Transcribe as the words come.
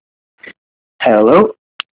Hello.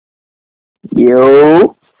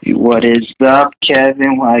 Yo, What is up,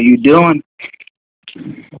 Kevin? How you doing?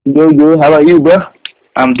 good. How about you, bro?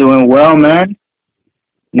 I'm doing well, man.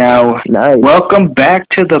 Now, Nice. welcome back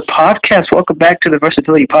to the podcast. Welcome back to the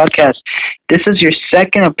Versatility Podcast. This is your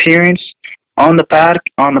second appearance on the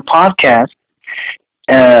podcast.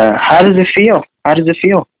 How does it feel? How does it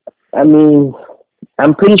feel? I mean,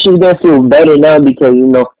 I'm pretty sure you're gonna feel better now because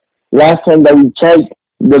last time that we checked,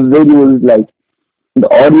 the video was like the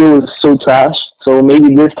audio was so trash. So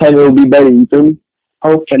maybe this time it will be better. You feel me?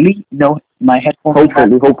 Hopefully, no, my headphones are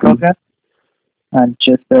not Hopefully. broken. I'm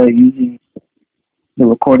just using the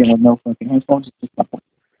recording with no fucking headphones. It's just my phone.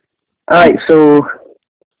 All right. So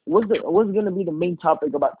what's gonna be the main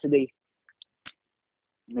topic about today?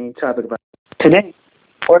 Main topic about today.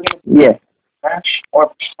 We're gonna Yeah. smash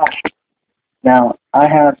or pass. Now, I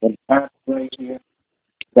have an app right here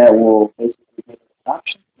that will basically give us an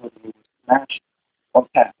option whether we will smash or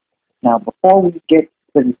pass. Now, before we get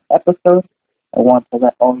to this episode, I want to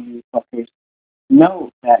let all you fuckers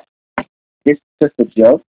know that this is just a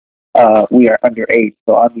joke. We are underage,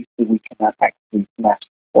 so obviously we cannot actually smash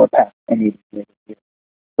or pass any of these niggas here.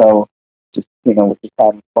 So, just, we're just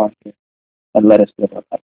having fun here and let us live our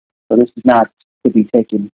life. So this is not to be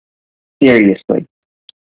taken seriously.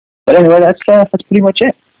 But anyway, that's pretty much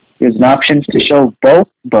it. There's an options to show both,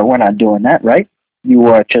 but we're not doing that, right? You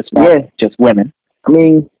are just not Yeah. just women. I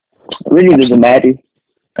mean, it really doesn't matter.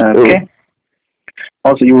 Okay.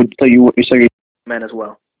 Also, you're men as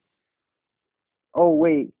well. Oh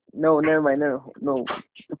wait, no, never mind. No.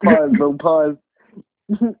 Pause, bro. Pause.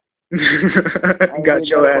 I Got hear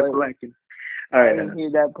your that ass part. blanking. All I right, didn't hear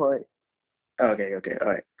that part. okay, all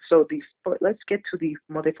right. So let's get to the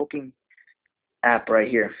motherfucking app right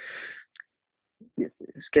here. Let's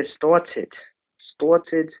get started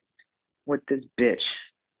with this bitch.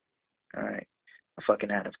 All right, a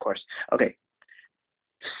fucking ad, of course. Okay,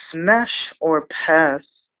 smash or pass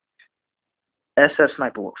SS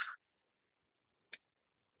Sniper Wolf.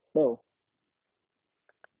 No.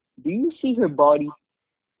 Do you see her body?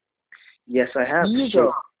 Yes, I have. She is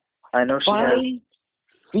a I know she has. fine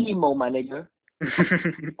female, my nigga.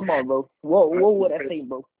 Come on, bro. What would I say,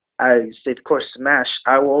 bro? I say, of course, Smash.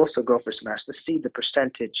 I will also go for Smash. Let's see the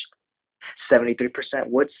percentage. 73%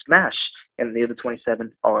 would Smash, and the other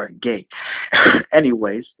 27 are gay.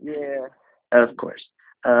 Anyways, Yeah. of course.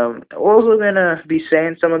 Also gonna be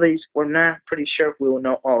saying some of these. We're not pretty sure if we will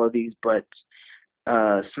know all of these, but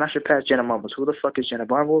Smash or pass Jenna Marbles. Who the fuck is Jenna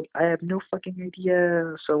Marbles? I have no fucking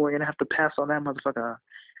idea. So we're gonna have to pass on that motherfucker.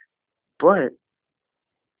 But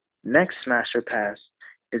next Smash or pass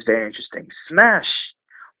is very interesting. Smash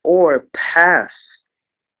or pass.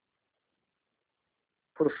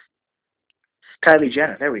 Who the Kylie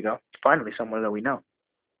Jenner. There we go. Finally, someone that we know.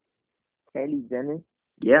 Kylie Jenner.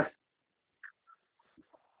 Yeah,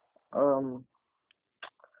 Um,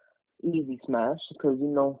 Easy smash, because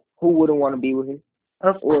who wouldn't want to be with her,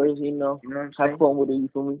 of or course. You know what I'm have saying? fun with her. You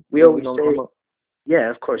feel me? We You always know what I'm talking say, about? yeah,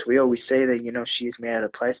 of course. We always say that she is made out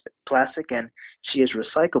of plastic, and she is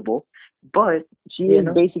recyclable. But She is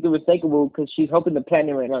basically recyclable because she's helping the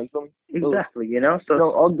planet right now. You feel me? So, exactly.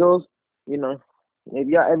 So all girls, you know, if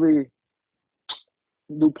y'all ever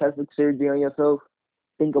do plastic surgery on yourself,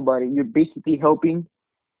 think about it. You're basically helping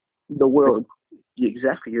the world.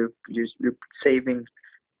 exactly, you're saving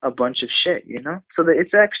a bunch of shit. So that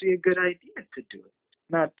it's actually a good idea to do it.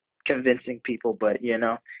 Not convincing people, but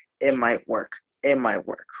it might work. It might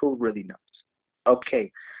work. Who really knows?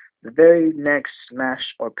 Okay. The very next smash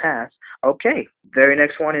or pass. Okay. Very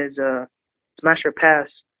next one is smash or pass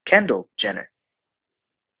Kendall Jenner.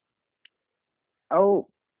 I'll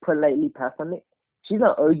politely pass on it. She's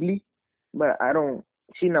not ugly, but I don't.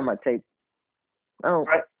 She's not my type. I don't.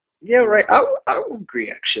 Right. Yeah, right. I would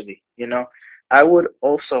agree actually. I would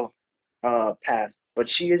also pass, but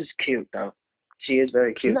she is cute though. She is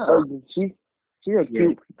very She's cute. not So ugly. She's a yeah,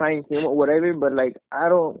 cute, fine female, whatever. But like, I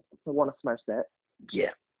don't want to smash that.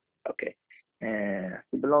 yeah. Okay. And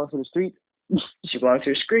She belongs to the street. she belongs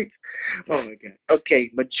to the street. Oh my god.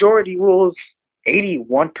 Okay, majority rules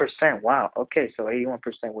 81%. Wow. Okay, so 81%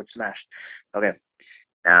 would smash. Okay.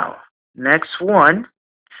 Now, next one.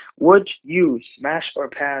 Would you smash or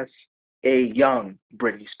pass a young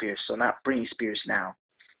Britney Spears? So not Britney Spears now.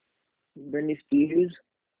 Britney Spears.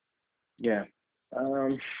 Yeah.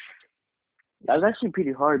 Um, that's actually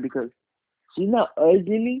pretty hard because she's not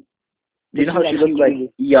ugly, Do you but know she's how not she looks cute like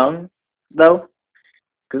either. young though?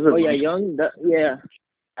 Cause Oh look, yeah, young. Yeah,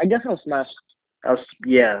 I guess I'll smash.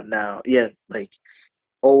 yeah, now, yeah, like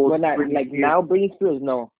old But not Britney like Spears. now. Britney Spears,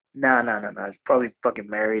 no. No. It's probably fucking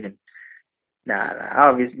married and Nah.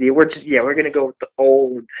 Obviously, we're gonna go with the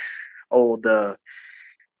old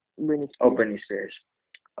Britney oh Spears. Britney Spears.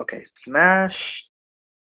 Okay, smash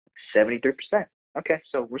 73%. Okay,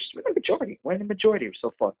 so we're in the majority. We're in the majority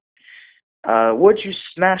so far. Would you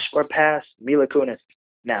smash or pass Mila Kunis?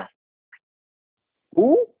 Now,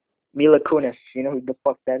 Who? Mila Kunis, you know who the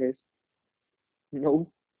fuck that is? No.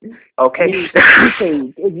 I Okay. mean,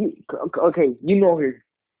 okay, if you okay, you know her.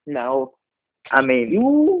 Now, I mean,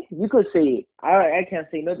 you could say it. I can't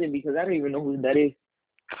say nothing because I don't even know who that is.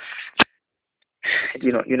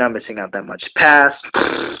 you're not missing out that much. Pass.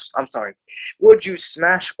 I'm sorry. Would you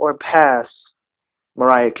smash or pass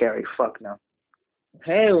Mariah Carey? Fuck no.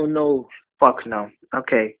 Hell no. Fuck no.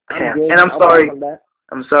 Okay, I'm pass. good. And I'm I'll pass sorry. on that.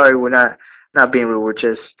 I'm sorry. We're not being rude. We're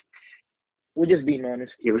just We're just being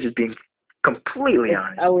honest. yeah, we're just being completely It's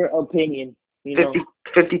honest. our opinion, you 50, know.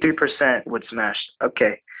 53% would smash.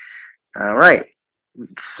 Okay. All right.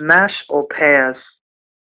 Smash or pass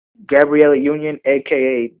Gabriella Union,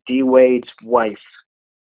 aka D Wade's wife.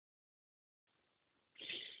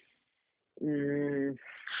 Mm,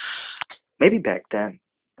 Maybe back then,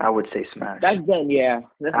 I would say smash. back then, yeah,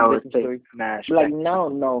 that's a I would different say story. smash But like back. now,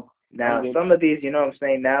 no. I'm Now good. some of these, you know what I'm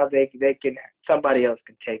saying. Now they can somebody else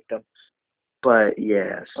can take them. But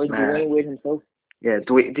yeah, Or smash. Dwayne Wade himself. Yeah,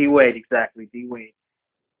 D Wade exactly. D Wade.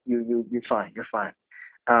 You're fine. You're fine.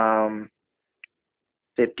 Um,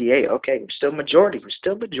 58. Okay, we're still majority. We're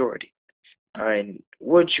still majority. All right.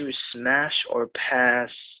 Would you smash or pass?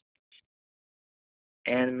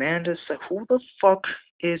 And Amanda said, "Who the fuck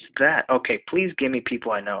is that?" Okay, please give me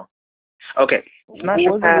people I know. Okay, Who smash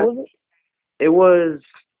or was it? Who pass. was it? It was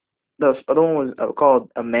the other one was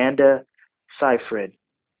called Amanda Seyfried.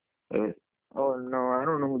 Uh, Oh no, I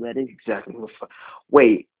don't know who that is. Exactly who the fuck.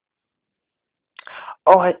 Wait.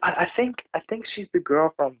 Oh, I think she's the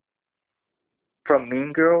girl from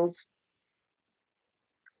Mean Girls.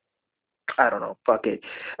 I don't know. Fuck it.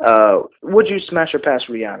 Would you smash or pass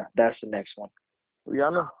Rihanna? That's the next one.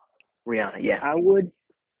 Rihanna. Rihanna, yeah. I would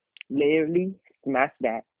literally smash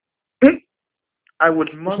that. I would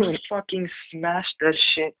motherfucking smash that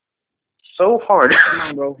shit so hard. Come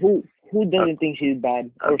on, bro. Who doesn't think she's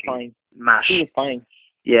bad or Okay, fine? She mash. was fine.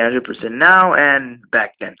 Yeah, 100% now and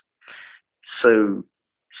back then. So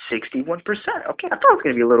 61%. Okay, I thought it was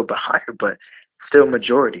gonna be a little bit higher, but still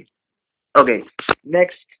majority. Okay,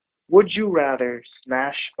 next. Would you rather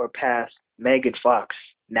smash or pass Megan Fox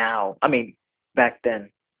now? I mean, back then.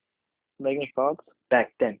 Megan Fox.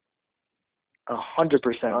 Back then. 100%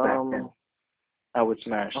 back then. Um, I would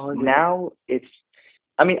smash. 100. Now it's.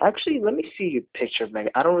 I mean, actually, let me see a picture of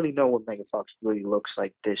Megan. I don't really know what Megan Fox really looks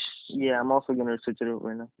like this. Yeah, I'm also gonna switch it up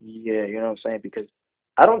right now. Yeah, you know what I'm saying? Because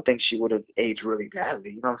I don't think she would have aged really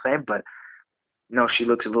badly. You know what I'm saying? But no, she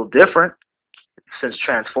looks a little different since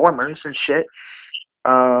Transformers and shit.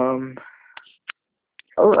 Um,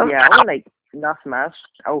 oh, Yeah, I would like not smash.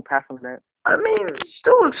 I would pass on that. I mean,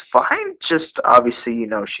 still looks fine. Just obviously,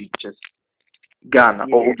 she just gotten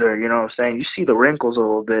Yeah, older. You know what I'm saying? You see the wrinkles a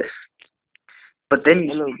little bit, but then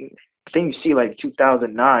a little bit. you see like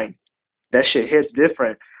 2009. That shit hits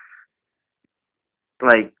different.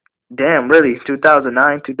 Like, damn, really,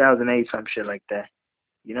 2009, 2008, some shit like that.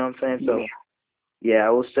 You know what I'm saying? So Yeah, yeah, I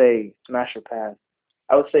would say smash or pass.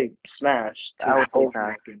 I would say smash to I would say both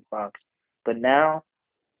pass. Megan Fox. But now,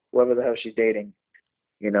 whoever the hell she's dating,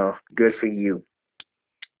 good for you.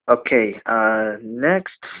 Okay,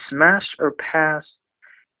 next, smash or pass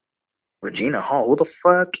Regina Hall. Who the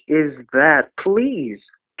fuck is that? Please,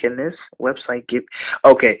 can this website give?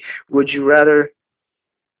 Okay, would you rather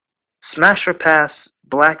smash or pass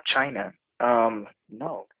Black China? No,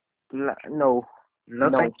 No, no,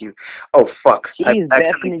 no. thank you. Oh fuck, She I is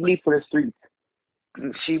accidentally. definitely for the streets.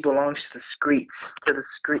 She belongs to the street. To the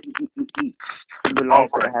street. She All belongs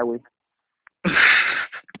to the right. highway.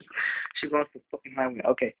 She belongs to the fucking highway.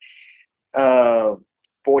 Okay.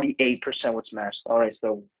 48% would smash. All right,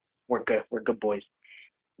 so we're good. We're good boys.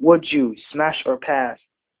 Would you smash or pass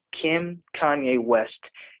Kim Kanye West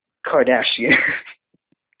Kardashian?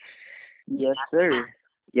 Yes, sir. I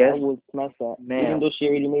Yes, would smash that. Even ma'am. though she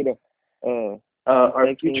already made a Our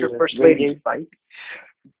sex thing future with first Ray lady J. fight.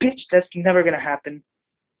 Bitch, that's never gonna happen.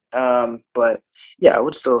 But yeah, I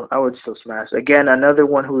would still smash. Again, another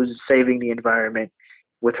one who's saving the environment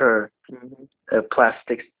with her Hmm.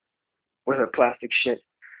 plastics, with her plastic shit.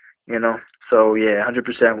 So yeah,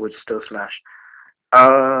 100% would still smash.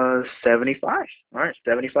 75. All right,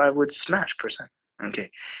 75 would smash percent. Okay.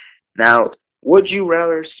 Now, would you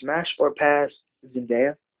rather smash or pass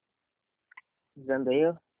Zendaya?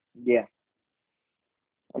 Zendaya. Yeah.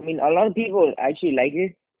 I mean, a lot of people actually like her,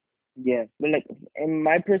 Yeah, but like in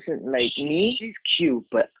my person, like me, She's cute,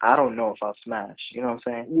 but I don't know if I'll smash. You know what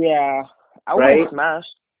I'm saying? yeah, I Right? wouldn't smash,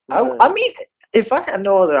 I but mean, if I had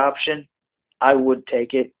no other option, I would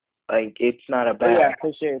take it. Like it's not a oh yeah, bad,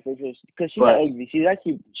 for sure, because she's not but ugly. She's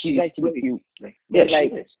she's actually really cute. like yeah, But she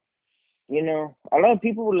like is. a lot of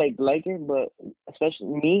people like her, but especially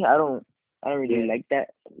me, I don't really Yeah. like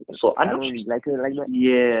that. So I I know don't she's really like her like that.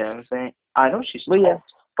 yeah. I'm saying I know she's But tall yeah, as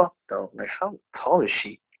fuck though. Like how tall is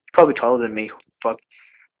she? Probably taller than me. Fuck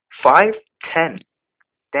 5'10".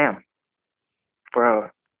 Damn. For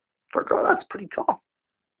a for a girl that's pretty tall.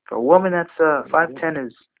 For a woman that's 5'10"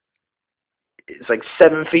 is like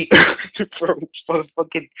 7 feet for a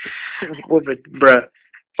fucking woman, bruh.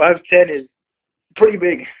 5'10" is pretty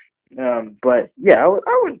big. But yeah,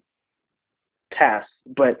 I would pass,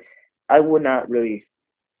 but I would not really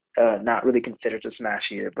consider to smash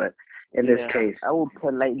either. But in this yeah, case, I would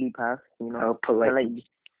politely pass. I'll politely Politely.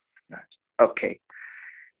 smash. Okay.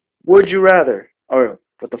 Would you rather, or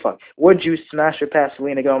what the fuck? Would you smash or pass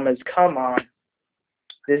Selena Gomez? Come on,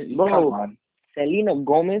 come Bro, on, Selena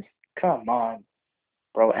Gomez. come on,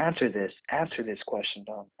 bro. Answer this. Answer this question,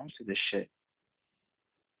 dog. Answer this shit.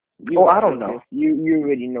 Oh, I don't know. Okay. You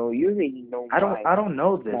already know. You already know I don't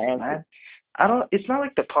know my this, answer. man. I don't. It's not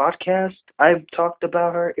like the podcast I've talked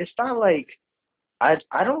about her. It's not like I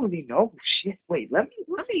don't really know. Shit. Wait. Let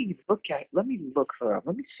me look her up.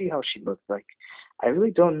 Let me see how she looks like. I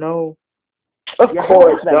really don't know. Of Yeah, how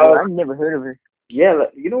course, is that girl? dog. I've never heard of her. Yeah.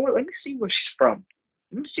 You know what? Let me see where she's from.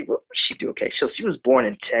 Let me see what she do. Okay. So she was born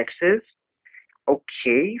in Texas.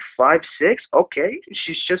 Okay. 5'6". Okay.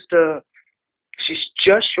 She's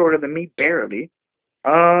just shorter than me, barely.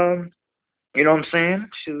 Um. You know what I'm saying?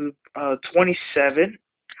 She's 27.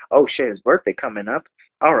 Oh shit, his birthday coming up.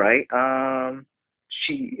 All right.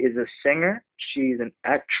 She is a singer. She's an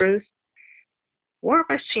actress. Where have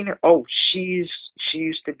I seen her? Oh, she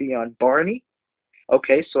used to be on Barney.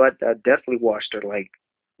 Okay, so I definitely watched her like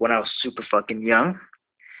when I was super fucking young.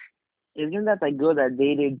 Isn't that the girl that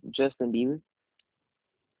dated Justin Bieber?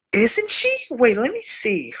 Isn't she? Wait, let me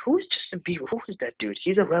see. Who's Justin Bieber? Who is that dude?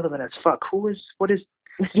 He's irrelevant as fuck. What is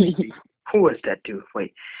who is that dude?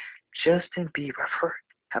 Wait, Justin Bieber.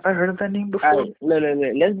 Have I heard of that name before? Alright,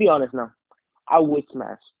 no. Let's be honest now. I would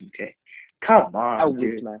smash. Okay. Come I on, would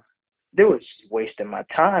dude. smash. They was wasting my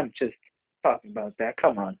time just talking about that.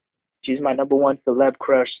 Come on. She's my number one celeb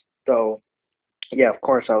crush, so yeah, of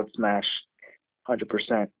course I would smash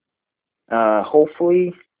 100%.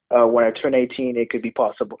 Hopefully, when I turn 18, it could be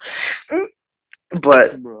possible.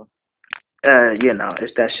 But Bro.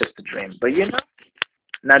 that's just a dream. But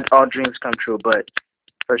not all dreams come true, but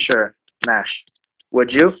for sure, smash.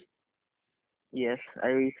 Would you? Yes, I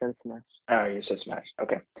already said smash. Oh, you said smash.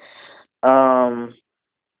 Okay. Um.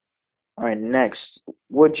 All right. Next,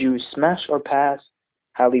 would you smash or pass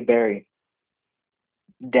Halle Berry?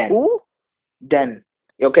 Den. Who? Den.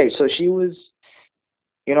 Okay, so she was,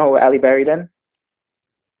 Halle Berry then?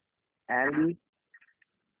 Andy?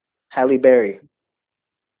 Halle Berry,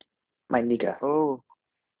 my nigga. Oh,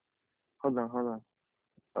 hold on.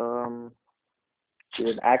 Um, She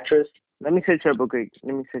was an actress. let me search her up, okay?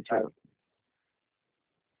 Let me search her Uh, up.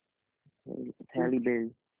 Halle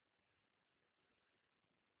Berry.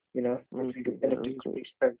 Let me if you search gonna her real do quick.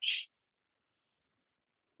 research.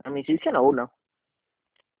 I mean, she's kind of old now.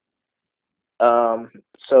 Um,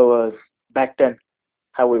 so back then,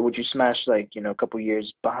 how would you smash like a couple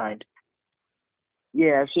years behind?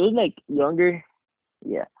 Yeah, she was like younger.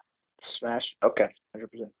 Yeah. Smash. Okay,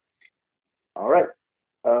 100%. All right.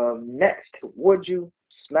 Next, would you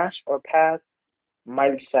smash or pass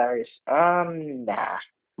Miley Cyrus? Nah.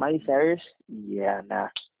 Miley Cyrus. Yeah, nah.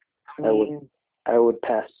 I I would mean, I would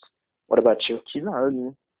pass. What about you? she's not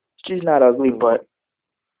ugly. She's not ugly, So but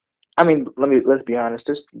I mean, let's be honest.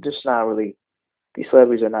 There's just not really. These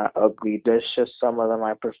celebrities are not ugly. There's just some of them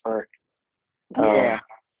I prefer um, yeah,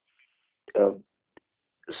 uh,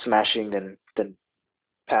 smashing than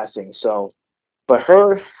passing. So, but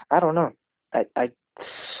her, I don't know. I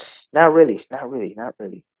not really.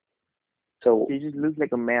 So, she just looks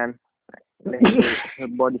like a man. Like her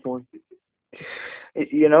body form.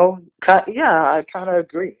 yeah, I kind of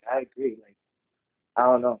agree. I agree. Like, I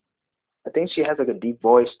don't know. I think she has like a deep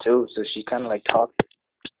voice too, so she kind of like talks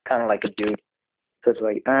kind of like a dude. So it's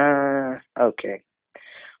like, okay,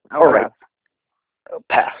 I'll all right, pass.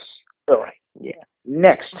 pass. All right. Yeah.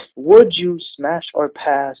 Next, would you smash or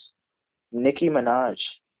pass Nicki Minaj?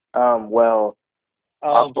 Well, Um,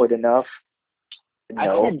 awkward enough. I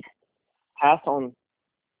No. can pass on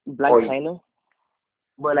Black Or China,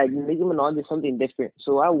 but like Nicki Minaj is something different.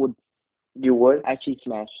 So I would you would? actually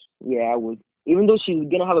smash. Yeah, I would. Even though she's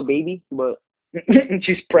gonna have a baby, but She's let's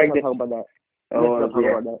not pregnant. talk about that. Let's Oh not talk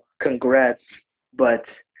yeah, about that. congrats. But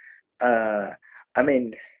uh, I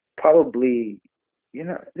mean, probably, this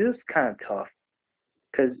is kind of tough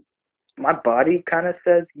because my body kind of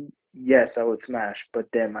says yes, I would smash, but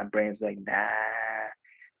then my brain's like, nah,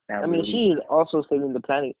 I not mean, really. she is also saving the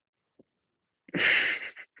planet.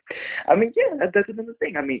 I mean, yeah, that's another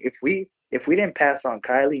thing. I mean, if we didn't pass on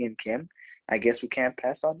Kylie and Kim, I guess we can't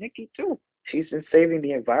pass on Nikki too. She's been saving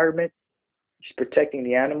the environment. She's protecting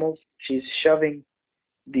the animals. She's shoving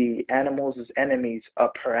the animals as enemies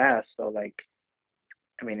up her ass. So like,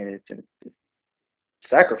 I mean, it's a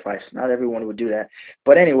sacrifice. Not everyone would do that.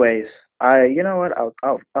 But anyways, you know what?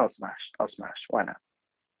 I'll smash. I'll smash. Why not?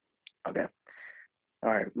 Okay. All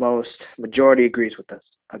right. Majority agrees with us.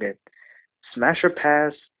 Okay. Smash or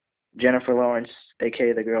pass Jennifer Lawrence,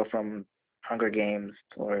 aka the girl from Hunger Games,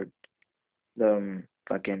 or the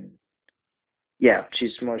fucking, yeah,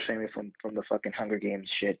 she's most famous from the fucking Hunger Games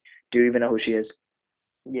shit. Do you even know who she is?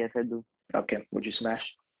 Yes, I do. Okay. Would you smash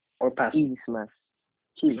or pass? Easy smash.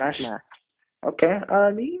 Easy Smash. smash. Okay.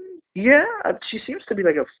 I mean, yeah, she seems to be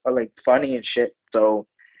like a like funny and shit. So,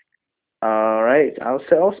 all right. I'll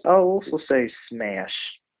also say smash.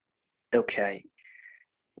 Okay.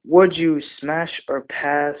 Would you smash or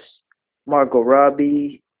pass Margot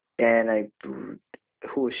Robbie and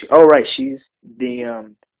who is she? Oh, right, she's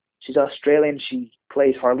Australian. She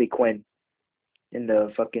plays Harley Quinn in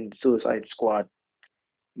the fucking Suicide Squad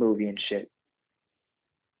movie and shit.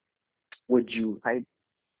 Would you I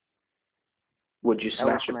would you I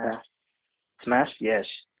would smash or smash. pass? Smash? Yes.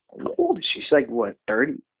 How Yeah. old is she? She's like what,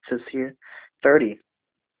 30? It says here, 30.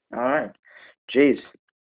 All right. Jeez,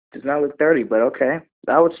 does not look 30, but okay.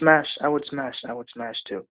 I would smash. I would smash. I would smash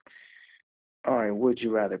too. All right, would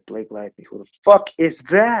you rather? Blake Lively. Who the fuck is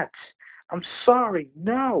that? I'm sorry.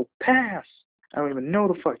 No, pass. I don't even know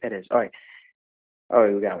the fuck that is. All right,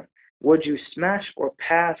 we got one. Would you smash or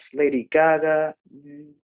pass Lady Gaga?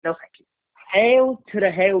 No, thank Hell to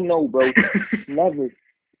the hell no, bro. you. Never.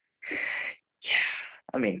 Yeah,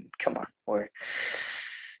 I mean, come on. Or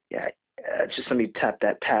yeah, just let me tap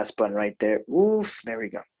that pass button right there. Oof, there we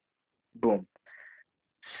go. Boom.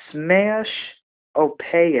 Smash or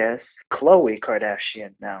pass Khloe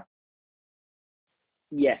Kardashian now.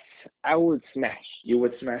 Yes, I would smash. You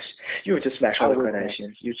would smash. You would just smash I all the would smash.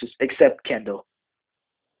 Kardashians. You just except Kendall.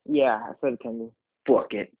 Yeah, I said Kendall.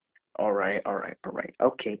 Fuck it. All right. All right. All right.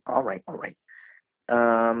 Okay. All right. All right.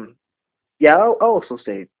 Um. Yeah. I'll also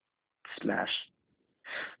say smash.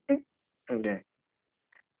 Okay.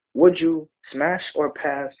 Would you smash or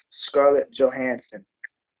pass Scarlett Johansson?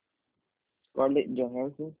 Scarlett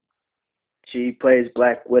Johansson. She plays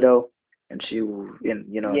Black Widow, and she in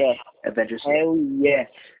Yes. Avengers. Hell yes.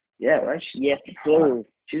 Yeah. Right. She's Yes, fucking hot. sir.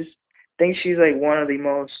 She's. I think she's like one of the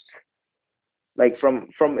most like from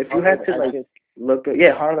if you had Hottest to like actress. look at,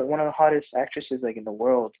 yeah, Harlot, one of the hottest actresses like in the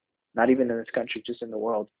world, not even in this country, just in the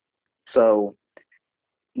world. So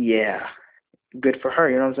yeah, good for her.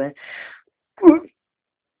 You know what I'm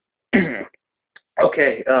saying?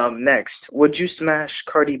 Okay. Next, would you smash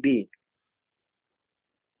Cardi B?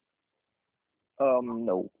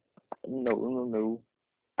 No. No, no, no.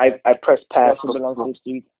 I pressed She pass. also belongs to the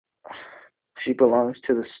street. She belongs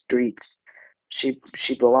to the streets. She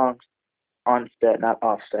she belongs on set, not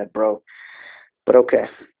off set, bro. But okay.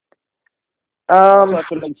 Also, Um, I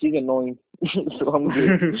feel like she's annoying. So I'm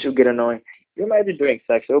good. she'll get annoying. You imagine during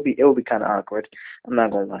sex, it'll be kind of awkward. I'm not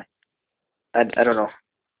gonna lie. I don't know.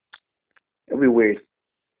 It'll be weird.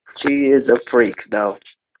 She is a freak, though.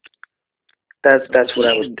 That's what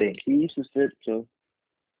I would think. She used to strip, so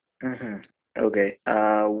Okay.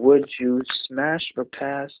 Would you smash or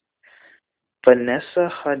pass Vanessa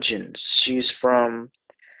Hudgens? She's from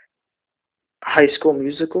High School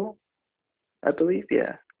Musical, I believe.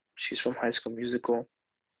 Yeah, she's from High School Musical.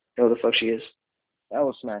 You know who the fuck she is? that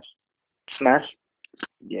was smash. Smash?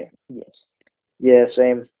 Yeah. Yes. Yeah,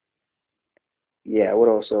 same. Yeah, I would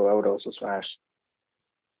also smash.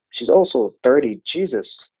 She's also 30. Jesus,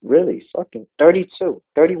 really? Fucking 32,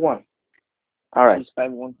 31. All right. She's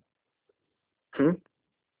 5'1". Hmm.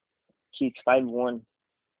 She's 5'1".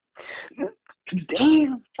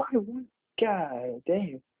 Damn, 5'1". God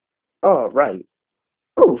damn. Oh, right.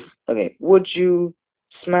 Oof. Okay. Would you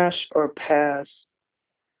smash or pass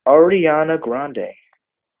Ariana Grande?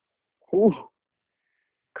 Ooh,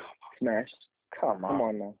 Come smash. come Come on.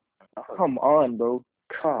 on now. Oh, Come on, bro.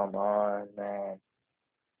 come on, man.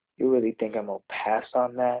 You really think I'm gonna pass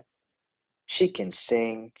on that? She can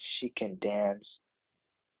sing, she can dance.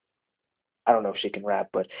 I don't know if she can rap,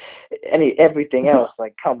 but everything else,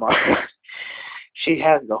 like, come on. She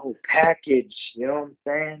has the whole package. You know what I'm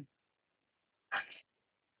saying?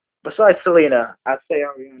 Besides Selena, I'd say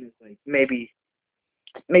Ariana's like maybe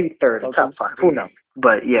third in top Okay. five. Who knows?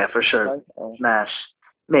 But yeah, for sure, Right? Oh. Smash.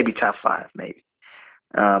 Maybe top five, maybe.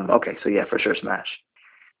 Okay, so yeah, for sure, Smash.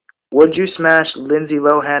 Would you smash Lindsay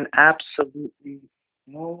Lohan? Absolutely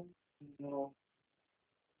no, no,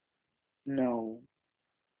 no.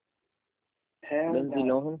 Hell Lindsay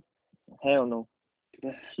no. Lohan? Hell no.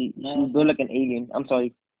 She's No. built like an alien. I'm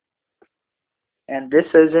sorry. And this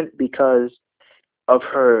isn't because of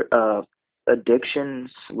her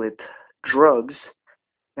addictions with drugs,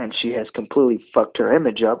 and she has completely fucked her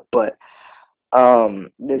image up. But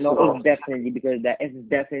this is No, all. it's definitely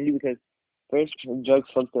because first drugs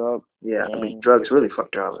fucked her up, Yeah, I mean, and drugs really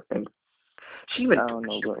fucked her up, and she even I don't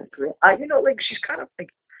know, bro. like she's kind of like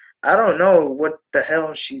I don't know what the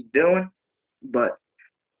hell she's doing, but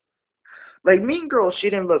like Mean Girl, she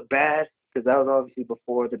didn't look bad because that was obviously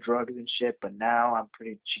before the drugs and shit. But now I'm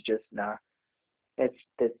pretty. She just nah. Yeah.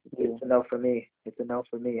 It's a no for me. It's a no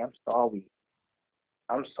for me. I'm sorry.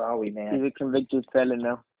 I'm sorry, man. She's a convicted felon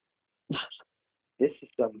now. This is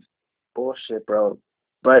some bullshit, bro.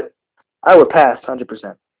 But I would pass 100%.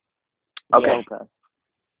 Yeah, Okay. okay.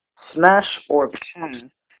 Smash or pass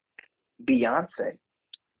Beyonce?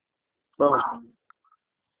 Bro,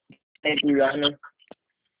 thank you, Rihanna.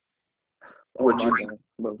 Oh Would my you god.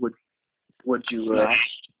 Bro, would you smash,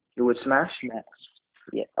 you would smash? smash.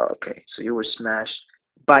 Yeah, Okay, so you would smash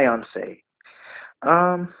Beyonce.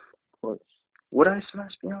 Um, of would I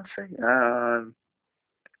smash Beyonce?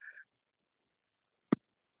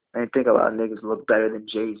 I think a lot of niggas look better than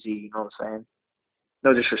Jay Z. You know what I'm saying?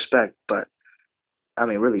 No disrespect, but I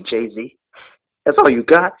mean, really, Jay Z. That's all you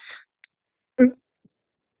got?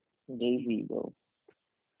 Jay-Z, bro.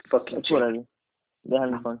 Fucking It's Jay. whatever. They're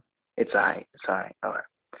having fun. It's alright. It's alright. Alright.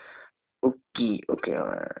 Okay. Okay.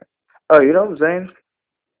 Alright. Oh, you know what I'm saying?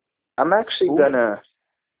 I'm actually Who? gonna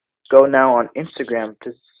go now on Instagram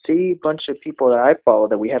to see a bunch of people that I follow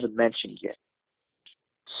that we haven't mentioned yet.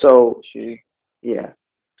 So Sure. yeah,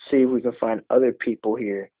 see if we can find other people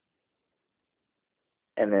here,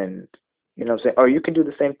 and then you know what I'm saying. Or you can do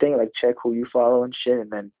the same thing, like check who you follow and shit, and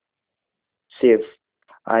then see if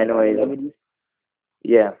I know anything. Celebrities?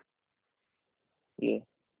 Yeah, Yeah.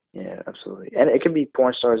 yeah, absolutely. And it can be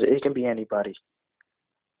porn stars. It can be anybody,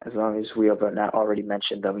 as long as we have not already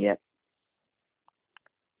mentioned them yet.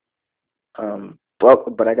 Well,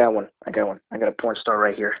 but I got one. I got one. I got a porn star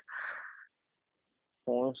right here.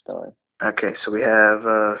 Porn star. Okay, so we have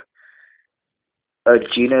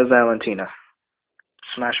Gina Valentina.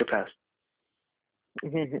 Smash or pass?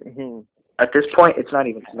 At this point, it's not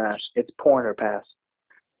even smash. It's porn or pass.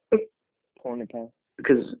 Porn pass.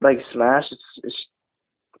 Because like smash,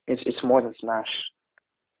 it's more than smash.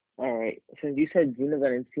 Alright. Since you said Gina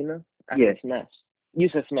Valentina, I Yeah, said smash. You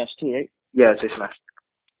said smash too, right? yeah, it's a smash.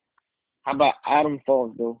 How about Adam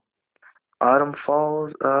Falls, though? Autumn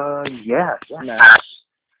Falls. Yeah, yeah. Smash.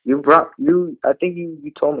 You brought you. I think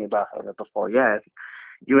you told me about her before. Yeah,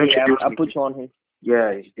 you Yeah, introduced I me. put you on him.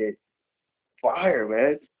 Yeah, you did. Fire,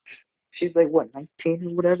 man. She's like what, 19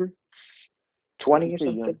 or whatever, 20 He's or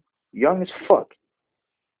pretty young. something. Young as fuck.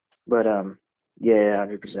 But yeah,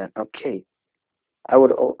 100%. Okay, I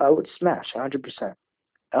would smash 100%.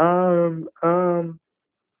 Um,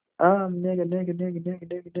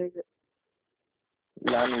 nigga.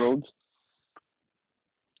 Lana Rhodes.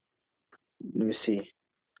 Let me see.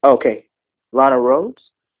 Okay, Lana Rhodes,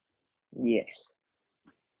 Yes.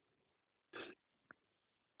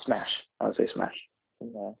 smash. I would say smash.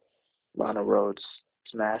 Yeah. Lana Rhodes,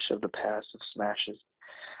 smash of the past of smashes.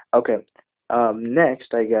 Okay.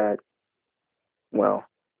 Next I got well,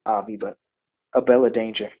 Avi, but Abella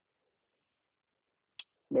Danger.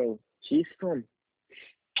 Bro, she's from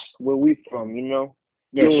where we from, you know?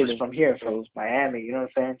 Yeah, she's Florida. from here, from So, Miami. You know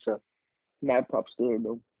what I'm saying? So mad props to her,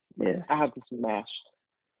 though. yeah, I have to smash.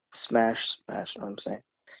 smash. You know what I'm saying?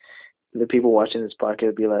 The people watching this podcast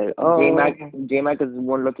will be like, J-Mac, oh. J-Mac is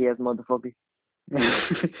one lucky ass motherfucker.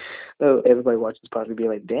 No, everybody watching this podcast will be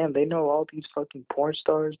like, damn, they know all these fucking porn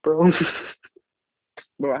stars, bro.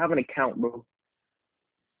 Bro, I have an account, bro.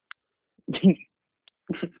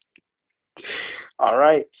 All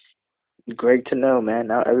right, great to know, man.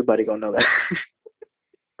 Now everybody gonna know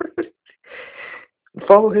that.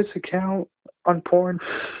 Follow his account on porn.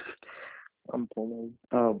 I'm pulling.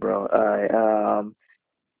 Oh, bro. Alright.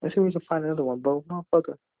 Let's see if we can find another one, bro.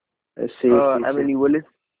 Motherfucker. Let's see. Emily Willis.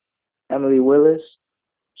 Emily Willis.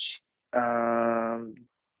 Um.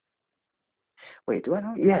 Wait, do I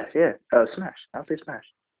know? Yeah, yeah. Smash. I'll say Smash.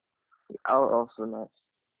 I'll also not.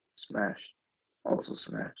 Smash. Also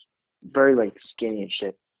Smash. very like skinny and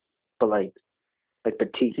shit, but like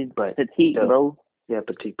petite, She's but petite, still, bro. yeah,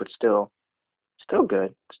 petite, but still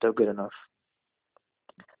good enough.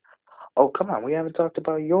 Oh, come on, we haven't talked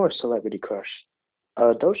about your celebrity crush.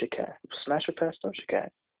 Doja Cat. Smash or pass Doja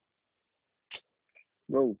Cat?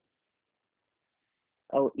 Bro,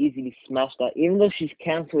 I would easily smash that. Even though she's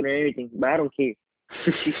canceled and everything, but I don't care.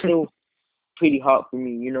 She's still pretty hot for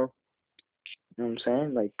me, you know? You know what I'm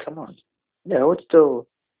saying? Like, come on. Yeah, I would still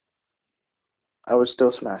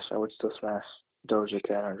smash. I would still smash Doja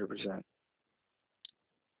Cat 100%.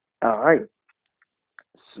 All right.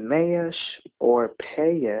 Smash or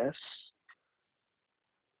pass?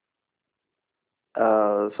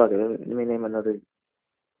 Fuck it. Let me name another.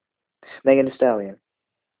 Megan Thee Stallion.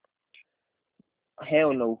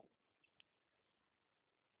 Hell no.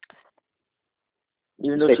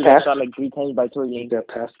 Even though Say she got pass? shot like 3 times by Tory You Lanez. got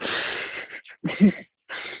pass.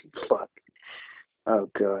 Fuck. Oh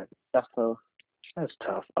god. That's tough. That's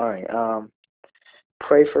tough. All right.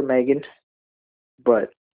 Pray for Megan,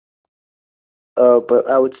 but but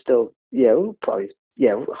I would still, yeah, we would probably,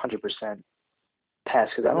 yeah, 100% pass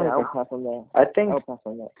because I Yeah, don't I'll even. pass on that. I think I'll pass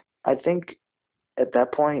on that. I think at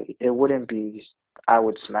that point it wouldn't be I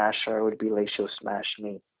would smash her. It would be like she'll smash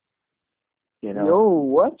me. You know, Yo,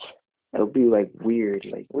 what? it would be like weird.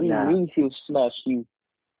 Like What do you nah. mean she'll smash you?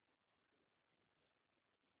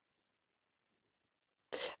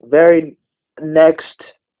 Very next.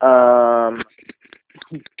 Um,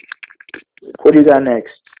 what do you got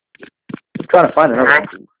next? I'm trying to find another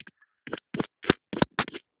one.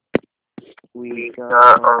 We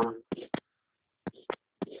got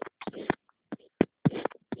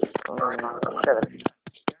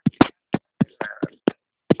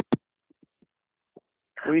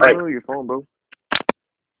what are you Alright. doing with your phone, bro?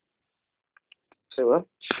 Say what?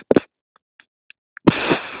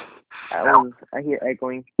 I hear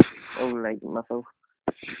echoing over like myself.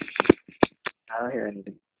 I don't hear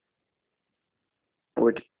anything.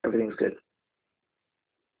 Everything's good.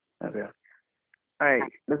 Okay.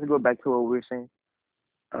 Alright, let's go back to what we were saying.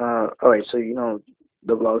 Alright, so you know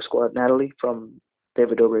the Vlog Squad, Natalie from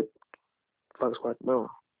David Dobrik Vlog Squad. Bro,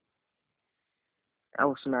 I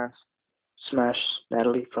will smash. Smash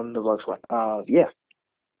Natalie from the Vlog Squad. Yeah.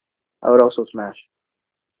 I would also smash.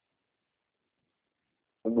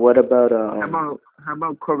 What about How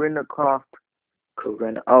about Corinna Croft?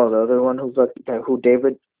 Corinna? Oh, the other one who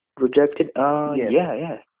David rejected? Yeah.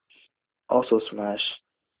 Yeah. Also smash.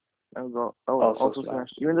 I would go. I would Also also smash. smash.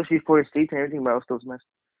 Even though she's for state and everything, but I will still smash.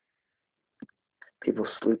 People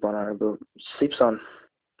sleep on her, but sleeps on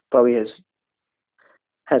probably has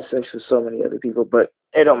had sex with so many other people, but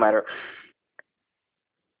it don't matter.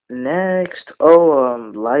 Next,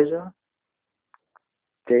 Liza,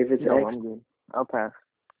 David's No, ex. I'm good. I'll pass.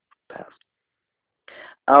 Pass.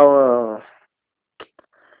 I'll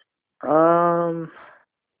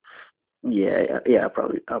yeah,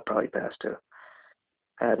 I'll probably pass too.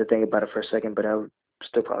 I had to think about it for a second, but I would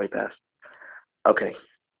still probably pass. Okay.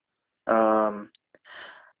 Um,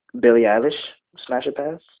 Billie Eilish, smash or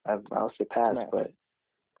pass? I'll say pass, Smash. but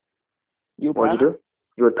You what pass? would you do?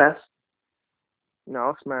 You would pass? No,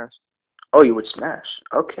 I'll smash. Oh, you would smash.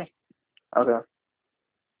 Okay. Okay.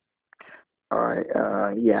 All right.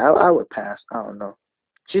 Yeah, I would pass. I don't know.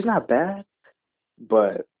 She's not bad,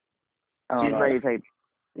 but I don't She's not know. your type.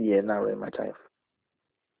 Yeah, not really my type.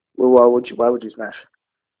 Well, why would you smash?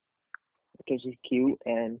 Because she's cute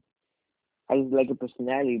and I just like her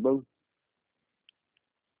personality, bro.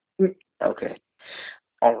 Okay.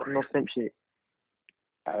 All right. No simp shit.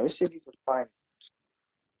 Let's see if you can find.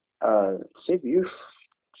 See if you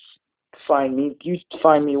find me. You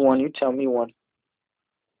find me one. You tell me one.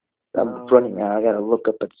 I'm running out. I gotta look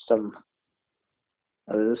up at some.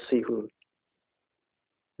 Let's see who.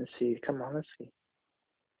 Let's see. Come on. Let's see.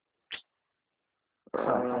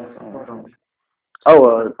 Hold on.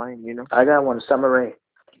 Oh, Fine, you know. I got one. Summer Rae.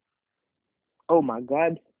 Oh my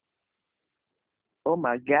god. Oh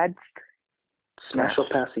my god. Smash or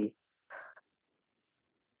passy?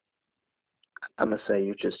 I'm gonna say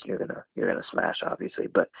you're gonna smash obviously,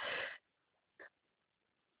 but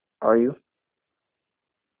are you?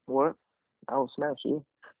 What? I will smash you.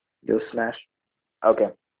 You'll smash. Okay.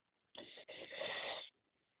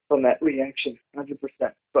 From that reaction, 100%.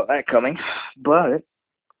 Saw that coming, but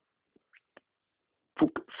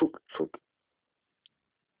fook.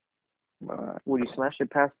 Would you smash it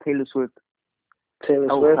past Taylor Swift?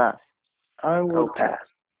 Taylor I will Swift. pass. I will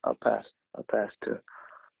I'll pass. I'll pass too.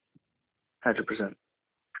 100%.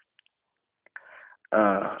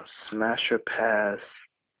 Smash or pass?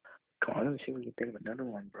 Come on, let me see if we can think of another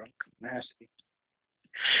one, bro. Nasty.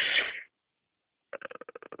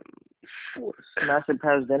 Smash or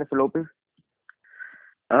pass Jennifer Lopez?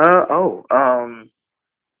 Oh.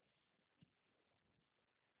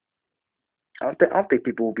 I don't think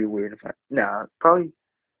people will be weird if I. Nah, probably.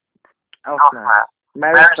 I'll smash.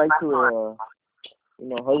 Marriage like to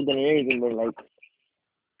husband and everything, but like,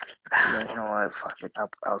 You know what? Fuck it.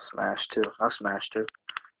 I'll smash too. I'll smash too.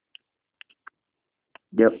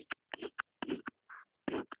 Yep.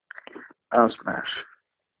 I'll smash.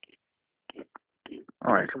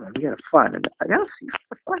 All right, come on. We gotta find it. I gotta see.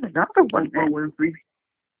 Find another one. Oprah Winfrey.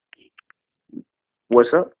 What's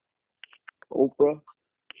up? Oprah.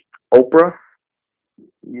 Oprah?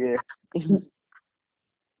 Yeah.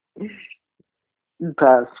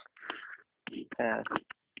 Pass. Pass.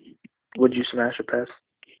 Would you smash or pass?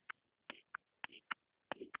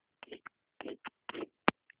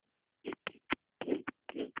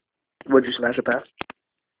 Would you smash or pass?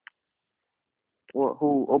 What?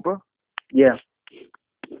 Who? Oprah? Yeah.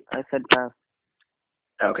 I said pass.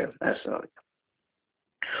 Okay, that's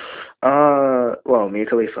well, Mia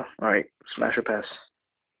Khalifa. All right, smash or pass?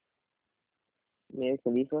 Mia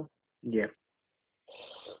Khalifa. Yeah.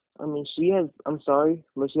 I mean, she has. I'm sorry,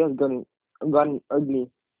 but she has gotten ugly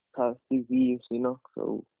past these years,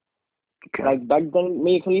 So, Okay. like back then,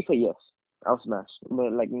 Mia Khalifa, yes, I'll smash.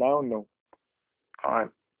 But like now, no. All right.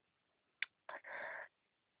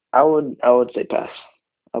 I would say pass.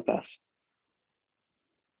 I'll pass.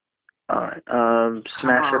 All right.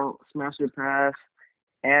 Smash or Smash or pass,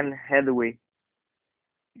 Anne Hathaway.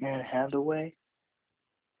 Anne Hathaway.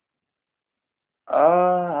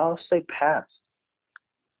 I'll say pass.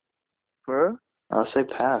 For her? I'll say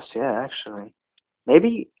pass. Yeah, actually,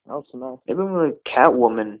 maybe I'll smash. maybe with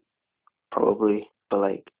Catwoman, probably, but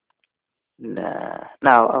like, nah.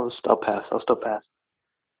 No, I'll pass. I'll still pass.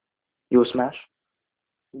 You will smash?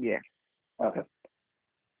 Yeah. Okay.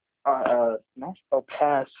 Smash or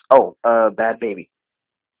pass? Oh, Bad Baby.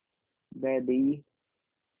 Bad baby.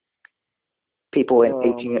 People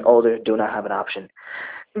in 18 and older do not have an option,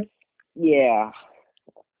 Yeah.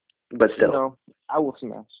 but still. I will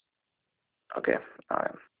smash. Okay. All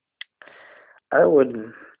right. I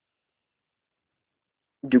would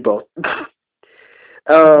do both.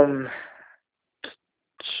 um,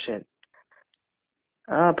 shit.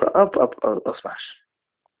 I'll smash.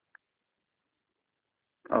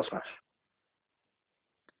 I'll smash.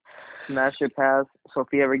 Smash or pass,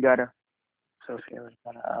 Sofia Vergara. Sophia was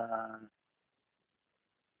gonna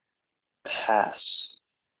pass.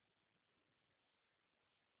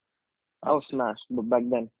 I'll smash, but back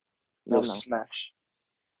then. No, You'll no. smash.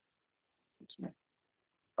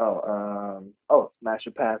 Smash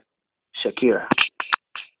or pass. Shakira.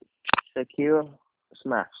 Shakira,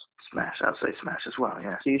 smash. Smash. I'll say smash as well.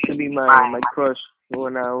 Yeah. She used to be my crush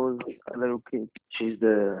when I was a little kid. She's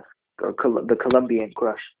the Colombian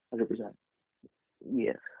crush. 100%.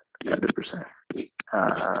 Yeah. 100%.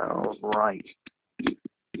 Right.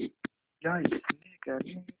 Yikes,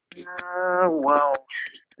 nigga. Well,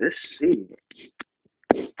 let's see.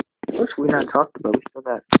 What's we not talked about? We still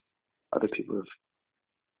got other people.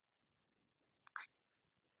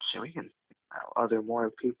 So we can. Are there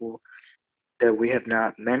more people that we have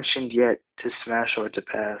not mentioned yet to smash or to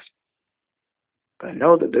pass? But I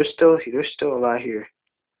know that there's still a lot here.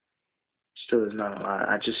 Still, there's not a lot.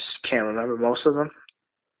 I just can't remember most of them.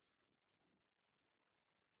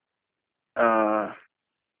 Uh,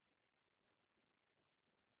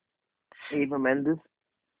 Eva Mendes.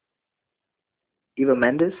 Eva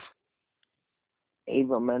Mendes.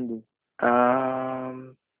 Eva Mendes.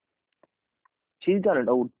 Um, She's got it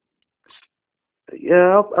old.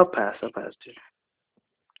 yeah, I'll pass. I'll pass too.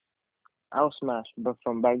 I'll smash, but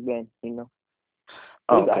from back then,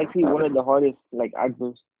 Oh, She's actually one of the hardest,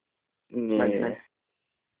 actors back yeah. then.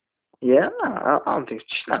 Yeah, I don't think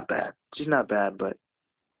she's not bad. She's not bad, but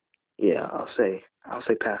yeah, I'll say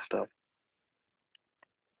pass though.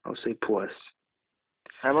 I'll say plus.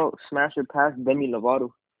 How about smash or pass Demi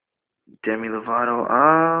Lovato, Demi Lovato.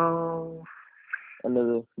 Oh,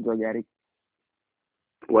 another drug addict?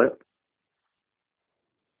 what?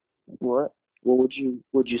 What? What would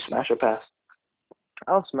you smash or pass?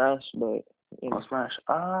 I'll smash, but I'll smash.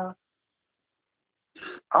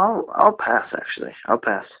 I'll pass actually. I'll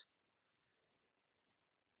pass.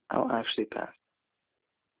 I'll actually pass.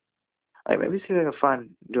 Alright, maybe see if I can find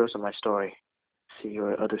yours on my story. See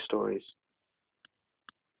your other stories.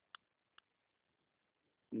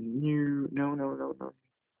 No.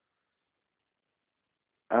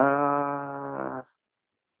 Uh,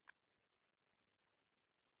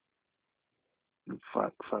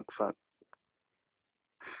 fuck.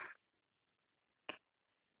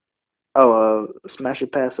 Oh, smash or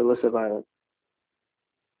pass Alyssa Violet.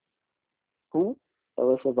 Who?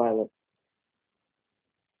 Alyssa Violet.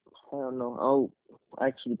 I don't know. I'll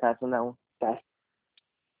actually pass on that one. Pass.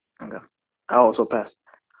 Okay. I also pass.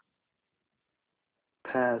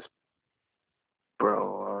 Pass,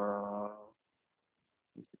 bro.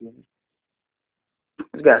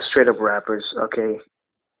 We got straight up rappers. Okay.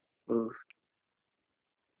 Ooh.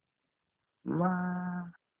 Smash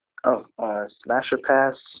or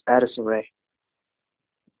pass? Addison Ray.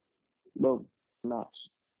 Well, Smash.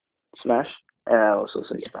 Smash? I also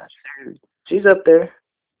say Smash. She's up there.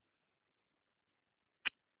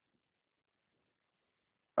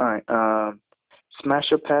 Alright,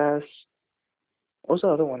 Smash or pass? What's the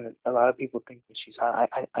other one that a lot of people think that she's hot?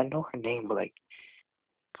 I know her name, but like,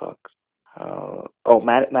 fuck.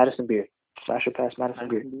 Madison Beer. Smash or pass Madison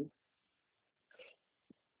Beer.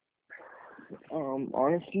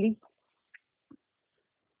 Honestly,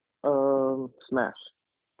 Smash.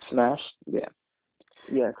 Smash? Yeah.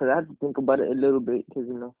 Yeah, 'cause I had to think about it a little bit, 'cause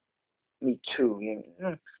you know. Me too.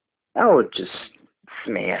 Yeah. I would just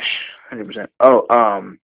smash. 100%. Oh,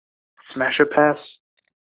 Smash or pass?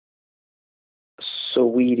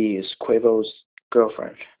 Saweetie is Quavo's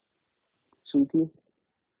girlfriend. Sweetie.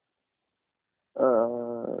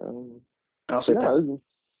 I'll say pass. Yeah,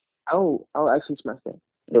 I'll actually smash that.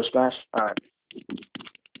 No Smash? Alright.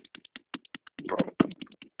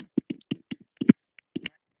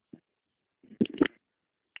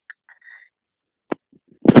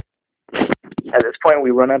 At this point,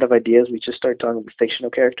 we run out of ideas. We just start talking about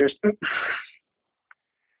fictional characters.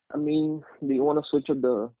 I mean, do you want to switch up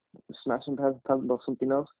the smash and pass and talk about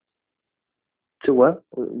something else? To what?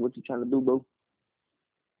 What you trying to do, bro?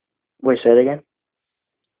 Wait, say it again?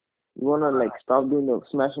 You want to, like, stop doing the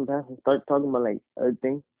smash and pass and start talking about, like, other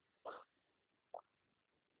things?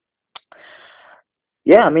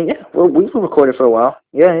 Yeah, I mean, yeah. Well, we've recorded for a while.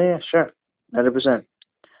 Yeah, sure. 100%.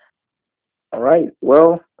 All right.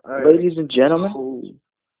 Well, ladies and gentlemen,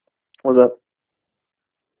 what's up?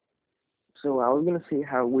 So I was gonna say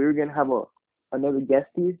how we were gonna have another guest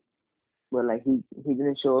here, but like he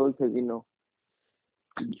didn't show up because you know.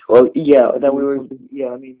 Well, yeah, that we were. Yeah,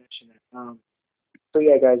 let me mention that. So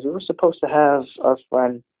yeah, guys, we were supposed to have our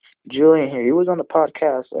friend Julian here. He was on the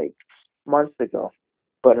podcast like months ago,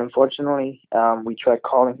 but unfortunately, we tried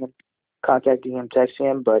calling him, contacting him, texting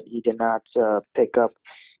him, but he did not pick up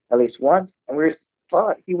at least once. And we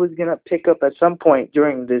thought he was gonna pick up at some point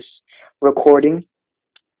during this recording,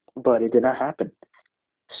 but it did not happen.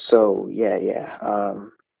 So yeah.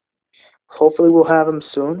 Hopefully we'll have him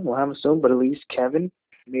soon. But at least Kevin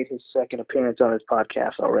made his second appearance on his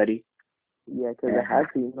podcast already. Yeah, because I had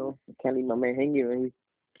to, you know, I can't leave my man hanging. Right?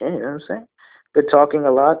 Yeah, you know what I'm saying? Been talking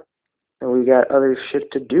a lot, and we got other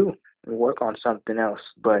shit to do and work on something else.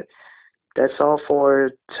 But that's all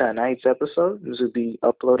for tonight's episode. This will be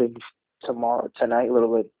uploaded tonight, a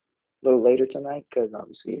little later tonight, because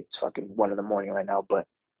obviously it's fucking 1 in the morning right now. But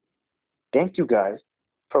thank you guys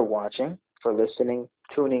for watching, for listening,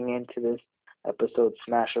 tuning into this episode,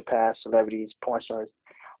 Smash or Pass, celebrities, porn stars,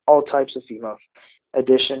 all types of female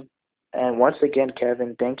edition. And once again,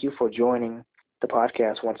 Kevin, thank you for joining the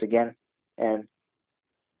podcast once again. And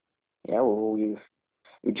yeah, we'll be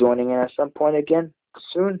joining in at some point again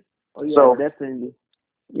soon. Oh yeah, so, definitely.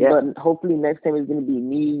 Yeah. But hopefully next time it's gonna be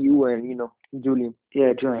me, you, and you know Julian.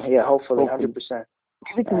 Yeah, Julian. Yeah, hopefully. 100%.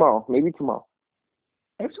 Maybe tomorrow. Maybe tomorrow.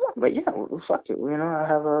 But yeah, fuck it. You know, I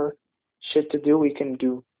have a shit to do. We can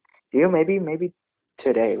do. Maybe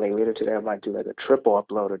today, like later today, I might do like a triple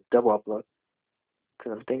upload or double upload.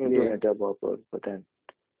 Because I'm thinking of doing a double upload, but then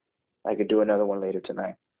I could do another one later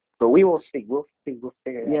tonight. But we will see. We'll figure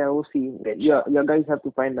it out. Yeah, we'll see. Yeah, you guys have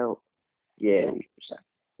to find out. Yeah, 100%.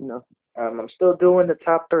 You know. I'm still doing the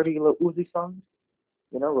top 30 Lil Uzi songs.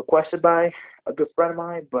 You know, requested by a good friend of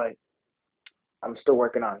mine, but I'm still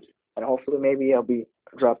working on it. And hopefully, maybe I'll be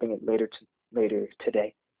dropping it later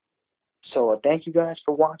today. So thank you guys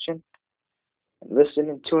for watching and listening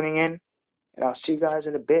and tuning in. And I'll see you guys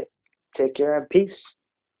in a bit. Take care and peace.